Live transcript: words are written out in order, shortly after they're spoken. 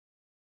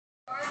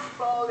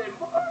called a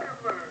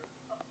Mortimer.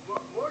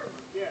 Mortimer,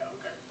 yeah,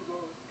 okay.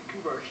 We'll go with the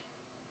conversion.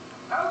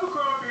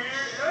 Abercrombie here,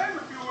 and I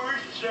have a few words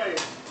to say.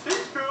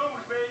 This film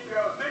was made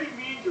throughout many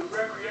means of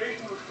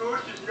recreational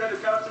sources and other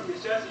household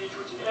necessities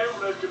which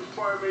enable us to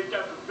perform any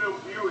type of film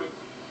viewing.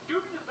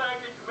 Due to the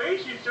fact that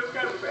information is some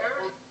kind of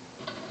error.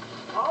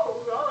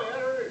 Oh, yeah,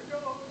 there you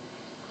go.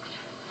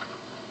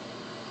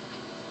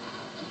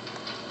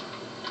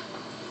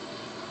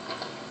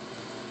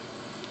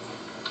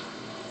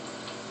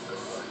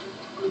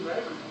 Good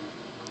record.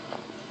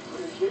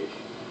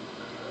 Appreciation.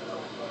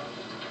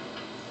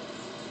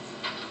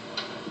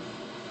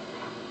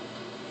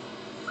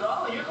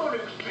 Golly, you're going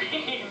to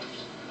extremes.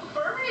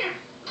 Permian.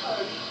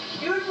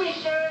 Excuse me,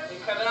 sir. Hey,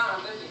 cut it out.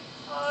 I'm busy.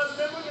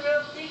 Remember the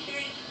real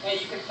species. Hey,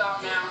 you can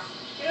stop now.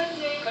 Excuse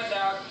me. Cut it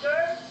out.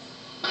 Sir?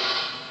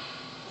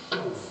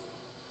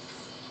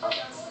 What's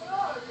going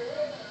on,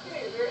 man?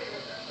 Hey,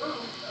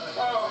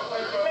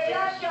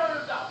 that's out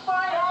of the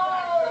fire.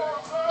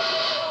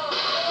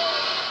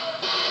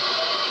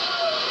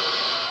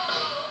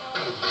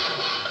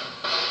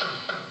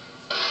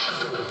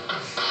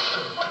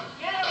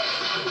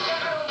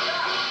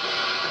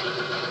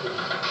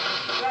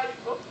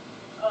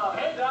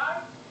 Hey,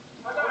 guy.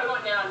 What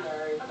went down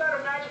there? I got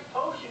a magic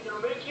potion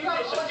that'll make you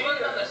disappear.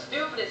 You're on the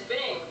stupidest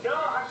thing. No,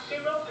 I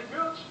came up with a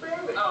new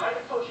experiment. Oh.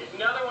 Magic potion.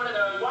 Another one of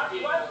those. Watch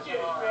this,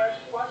 man.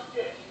 Watch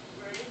this.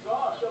 Man, you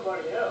got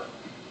somebody else.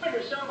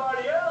 There's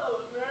somebody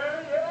else,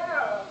 man.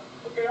 Yeah.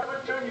 Okay, I'm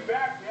gonna turn you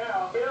back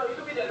now. Hell, you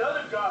could be that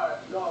other guy.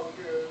 No,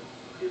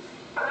 dude.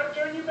 I'm gonna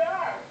turn you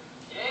back.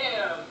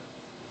 Damn.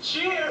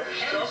 Cheers.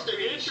 Something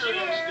interesting.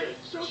 Cheers.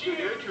 Something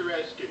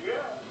interesting.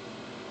 Yeah.